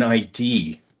need an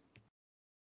ID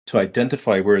to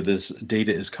identify where this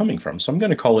data is coming from. So I'm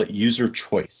going to call it user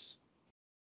choice.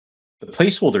 The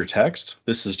placeholder text,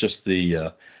 this is just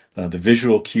the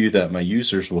visual cue that my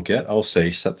users will get. I'll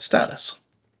say set the status.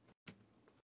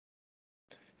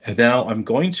 And now I'm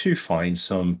going to find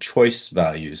some choice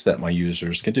values that my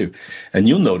users can do. And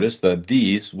you'll notice that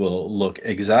these will look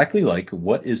exactly like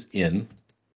what is in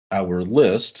our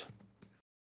list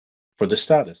for the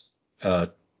status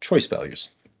choice values.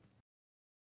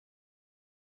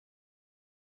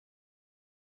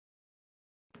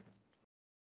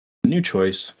 New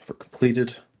choice for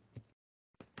completed.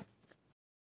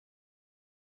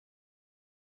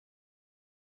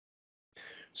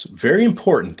 So very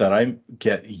important that I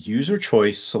get user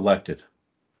choice selected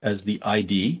as the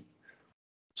ID.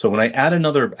 So when I add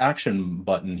another action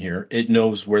button here, it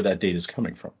knows where that data is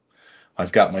coming from.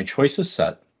 I've got my choices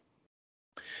set.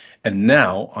 And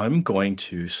now I'm going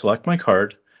to select my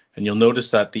card, and you'll notice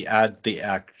that the add the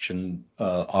action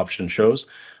option shows.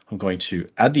 I'm going to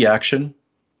add the action,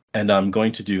 and I'm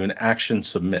going to do an action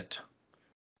submit.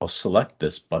 I'll select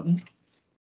this button,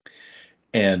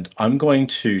 and I'm going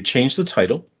to change the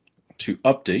title to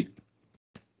update.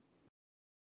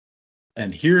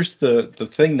 And here's the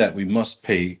thing that we must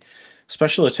pay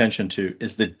special attention to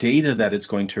is the data that it's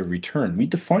going to return. We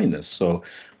define this. So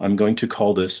I'm going to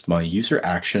call this my user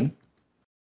action.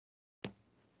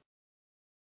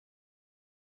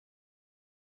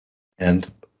 And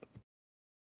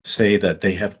say that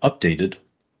they have updated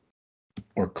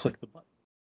or click the button.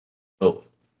 So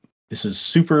this is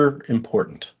super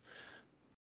important.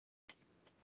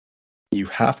 You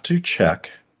have to check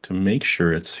to make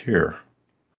sure it's here.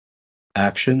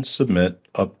 Action, submit,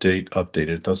 update, update.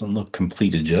 It doesn't look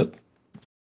completed yet.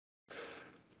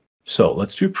 So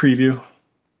let's do preview.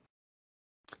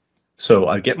 So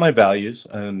I get my values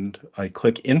and I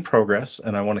click in progress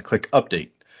and I want to click update.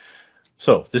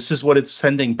 So this is what it's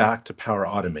sending back to Power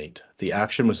Automate. The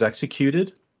action was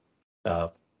executed.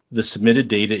 The submitted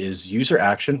data is user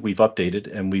action. We've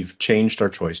updated and we've changed our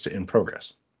choice to in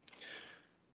progress.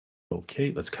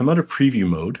 Okay, let's come out of preview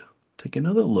mode. Take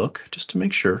another look just to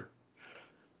make sure.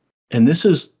 And this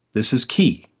is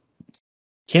key.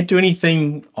 Can't do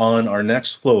anything on our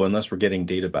next flow unless we're getting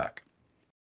data back.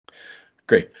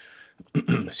 Great.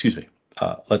 Excuse me.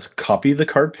 Let's copy the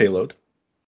card payload.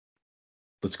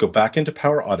 Let's go back into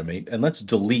Power Automate and let's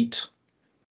delete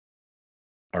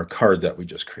our card that we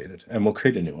just created, and we'll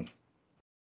create a new one.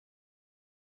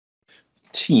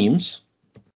 Teams,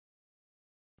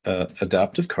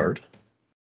 adaptive card.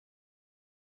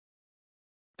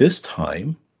 This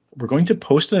time, we're going to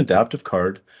post an adaptive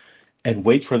card and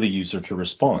wait for the user to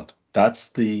respond. That's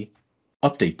the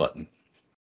update button.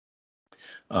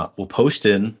 We'll post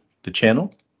in the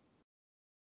channel.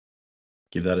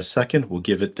 Give that a second. We'll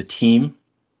give it the team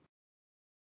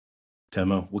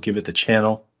demo. We'll give it the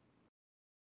channel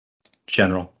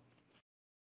general.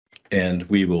 And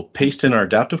we will paste in our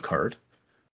adaptive card.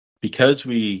 Because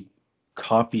we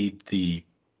copied the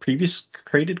previous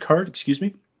created card, excuse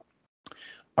me,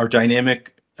 our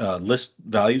dynamic list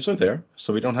values are there,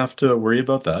 so we don't have to worry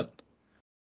about that.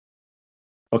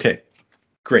 Okay,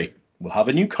 great. We'll have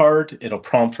a new card. It'll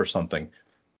prompt for something.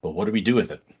 But what do we do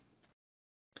with it?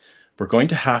 We're going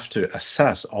to have to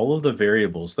assess all of the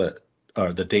variables that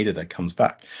are the data that comes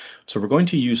back. So we're going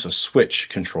to use a switch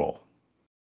control.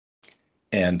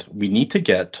 And we need to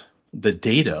get the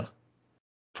data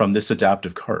from this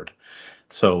adaptive card.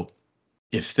 So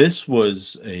if this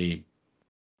was a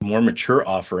more mature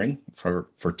offering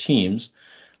for teams,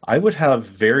 I would have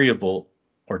variable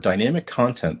or dynamic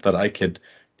content that I could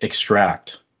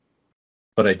extract,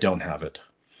 but I don't have it.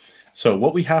 So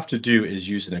what we have to do is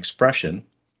use an expression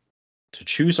to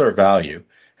choose our value,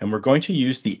 and we're going to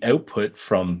use the output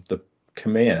from the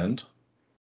command.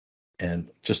 And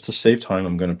just to save time,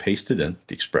 I'm going to paste it in,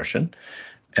 the expression,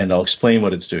 and I'll explain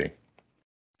what it's doing.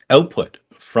 Output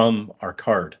from our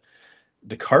card.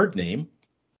 The card name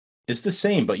is the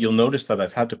same, but you'll notice that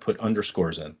I've had to put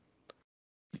underscores in.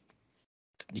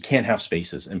 You can't have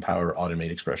spaces in Power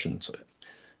Automate expressions.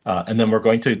 And then we're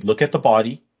going to look at the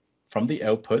body from the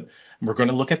output, and we're going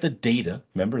to look at the data.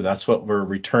 Remember, that's what we're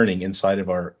returning inside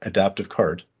of our adaptive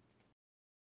card.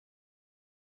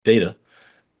 Data.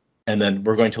 And then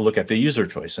we're going to look at the user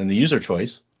choice, and the user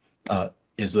choice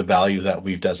is the value that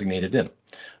we've designated in.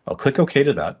 I'll click OK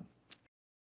to that.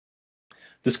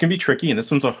 This can be tricky, and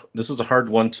this is a hard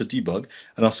one to debug.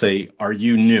 And I'll say, are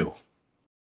you new?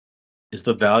 Is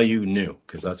the value new?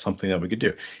 Because that's something that we could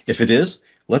do. If it is,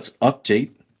 let's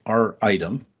update our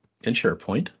item in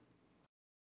SharePoint.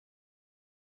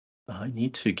 I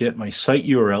need to get my site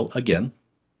URL again.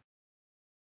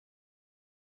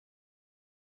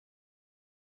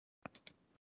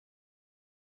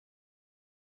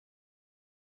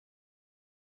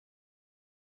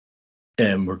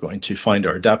 And we're going to find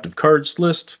our adaptive cards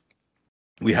list.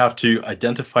 We have to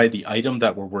identify the item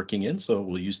that we're working in, so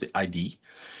we'll use the ID.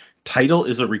 Title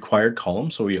is a required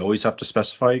column, so we always have to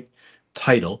specify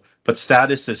title, but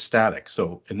status is static.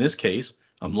 So in this case,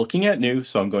 I'm looking at new,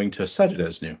 so I'm going to set it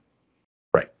as new.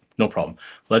 Right, no problem.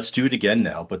 Let's do it again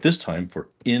now, but this time for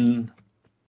in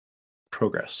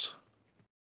progress.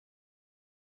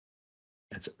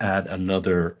 Let's add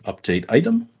another update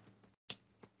item.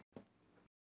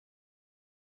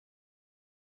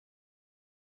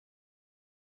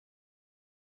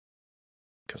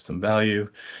 Custom value.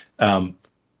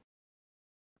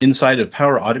 Inside of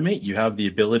Power Automate, you have the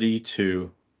ability to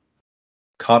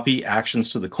copy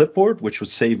actions to the clipboard, which would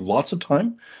save lots of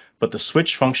time, but the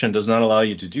switch function does not allow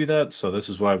you to do that. So this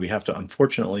is why we have to,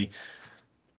 unfortunately,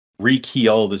 rekey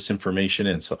all this information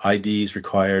in. So ID is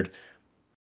required,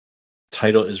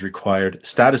 title is required,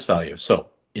 status value. So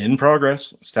in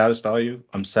progress, status value,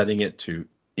 I'm setting it to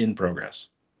in progress.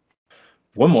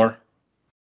 One more,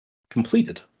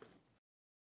 completed.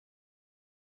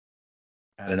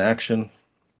 Add an action,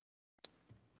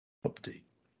 update.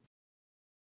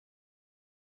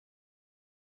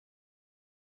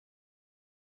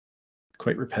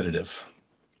 Quite repetitive.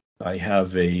 I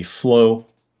have a flow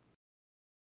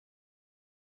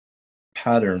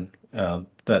pattern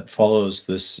that follows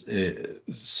this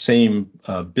same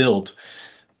build,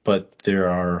 but there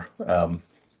are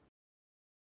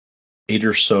 8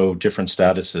 or so different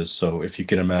statuses. So if you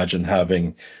can imagine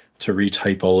having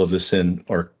retype all of this in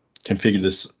or configure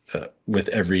this with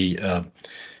every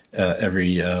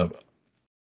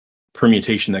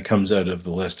permutation that comes out of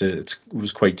the list. It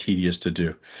was quite tedious to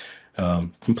do.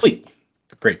 Complete.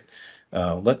 Great.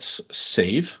 Let's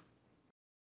save.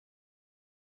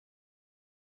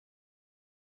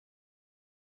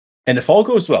 And if all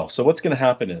goes well, so what's going to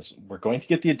happen is we're going to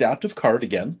get the adaptive card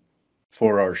again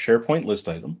for our SharePoint list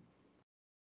item.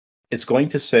 It's going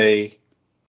to say,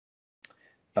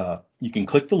 you can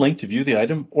click the link to view the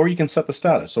item, or you can set the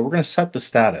status. So we're going to set the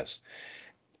status.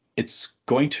 It's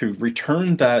going to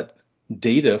return that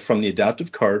data from the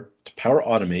adaptive card to Power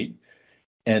Automate.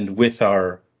 And with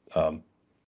our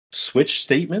switch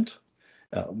statement,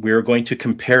 we're going to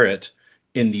compare it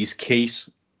in these case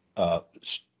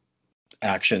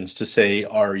actions to say,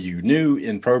 are you new,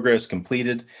 in progress,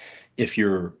 completed? If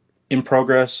you're in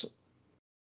progress,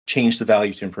 change the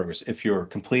value to in progress. If you're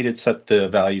completed, set the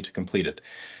value to completed.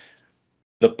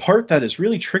 The part that is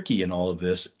really tricky in all of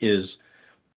this is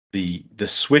the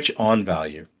switch on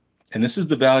value. And this is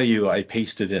the value I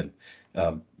pasted in.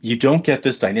 You don't get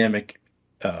this dynamic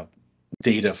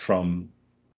data from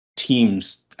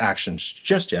Teams actions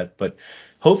just yet, but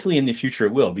hopefully in the future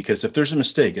it will, because if there's a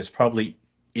mistake, it's probably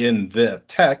in the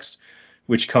text,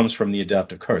 which comes from the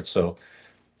adaptive card. So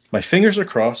my fingers are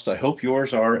crossed. I hope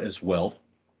yours are as well.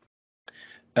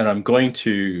 And I'm going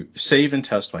to save and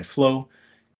test my flow.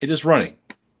 It is running.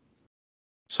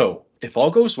 So if all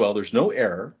goes well, there's no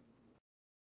error.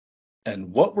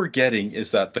 And what we're getting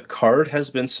is that the card has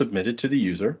been submitted to the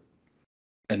user,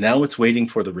 and now it's waiting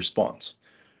for the response.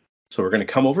 So we're going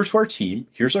to come over to our team.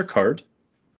 Here's our card.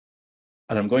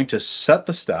 And I'm going to set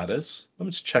the status.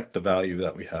 Let's check the value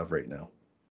that we have right now.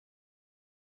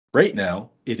 Right now,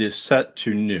 it is set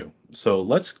to new. So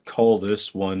let's call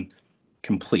this one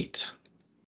complete.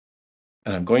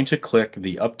 And I'm going to click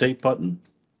the update button.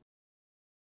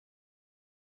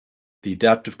 The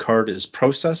adaptive card is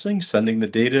processing, sending the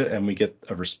data, and we get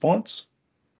a response.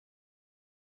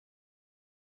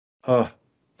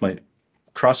 My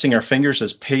crossing our fingers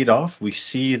has paid off. We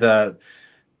see that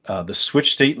the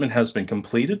switch statement has been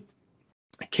completed.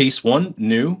 Case 1,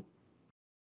 new.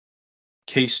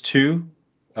 Case 2,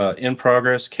 in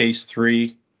progress. Case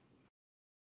 3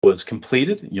 was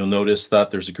completed. You'll notice that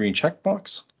there's a green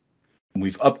checkbox.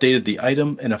 We've updated the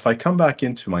item, and if I come back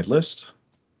into my list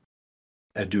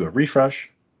and do a refresh,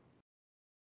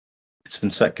 it's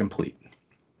been set complete.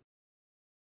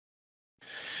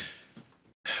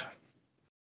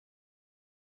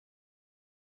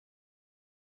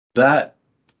 That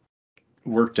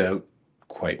worked out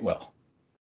quite well.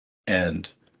 And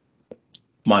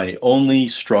my only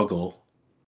struggle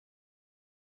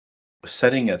was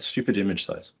setting that stupid image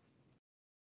size.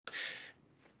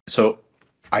 So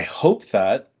I hope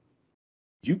that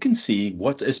you can see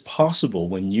what is possible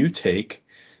when you take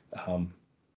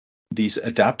these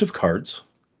adaptive cards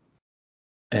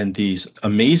and these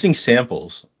amazing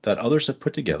samples that others have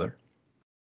put together.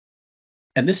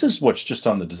 And this is what's just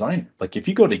on the designer. Like if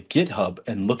you go to GitHub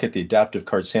and look at the adaptive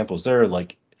card samples, they're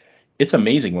like, it's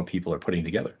amazing what people are putting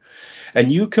together.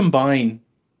 And you combine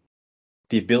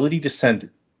the ability to send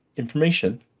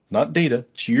information, not data,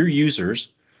 to your users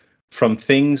from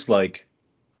things like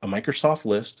a Microsoft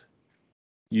list,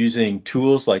 using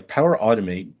tools like Power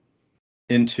Automate,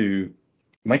 into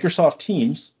Microsoft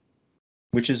Teams,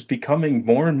 which is becoming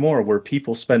more and more where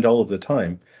people spend all of the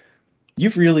time.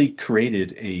 You've really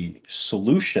created a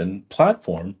solution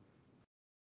platform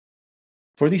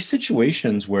for these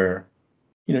situations where,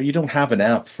 you know, you don't have an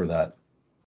app for that.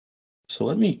 So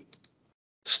let me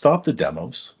stop the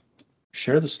demos,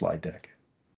 share the slide deck.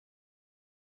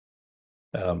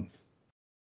 And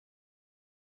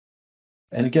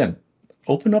again,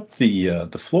 open up the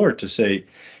floor to say,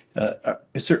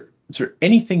 is there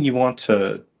anything you want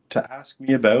to ask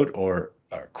me about, or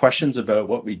questions about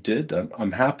what we did?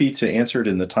 I'm happy to answer it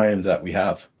in the time that we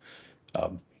have.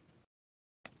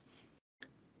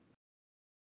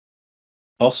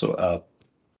 Also,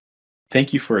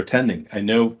 thank you for attending. I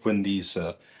know when these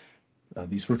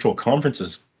virtual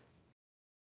conferences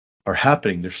are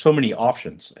happening, there's so many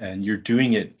options, and you're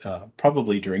doing it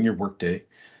probably during your workday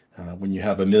when you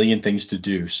have a million things to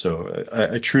do. So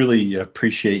I truly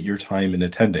appreciate your time in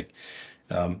attending.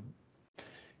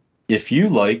 If you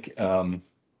like to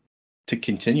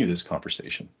continue this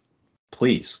conversation,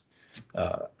 please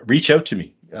reach out to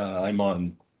me. I'm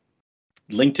on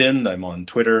LinkedIn, I'm on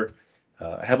Twitter.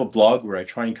 I have a blog where I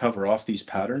try and cover off these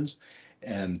patterns,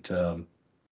 and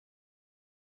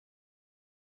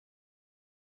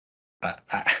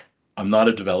I'm not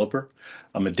a developer.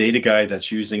 I'm a data guy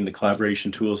that's using the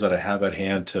collaboration tools that I have at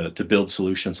hand to build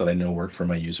solutions that I know work for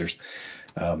my users.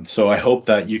 So I hope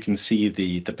that you can see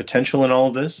the potential in all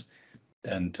of this.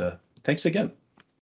 And thanks again.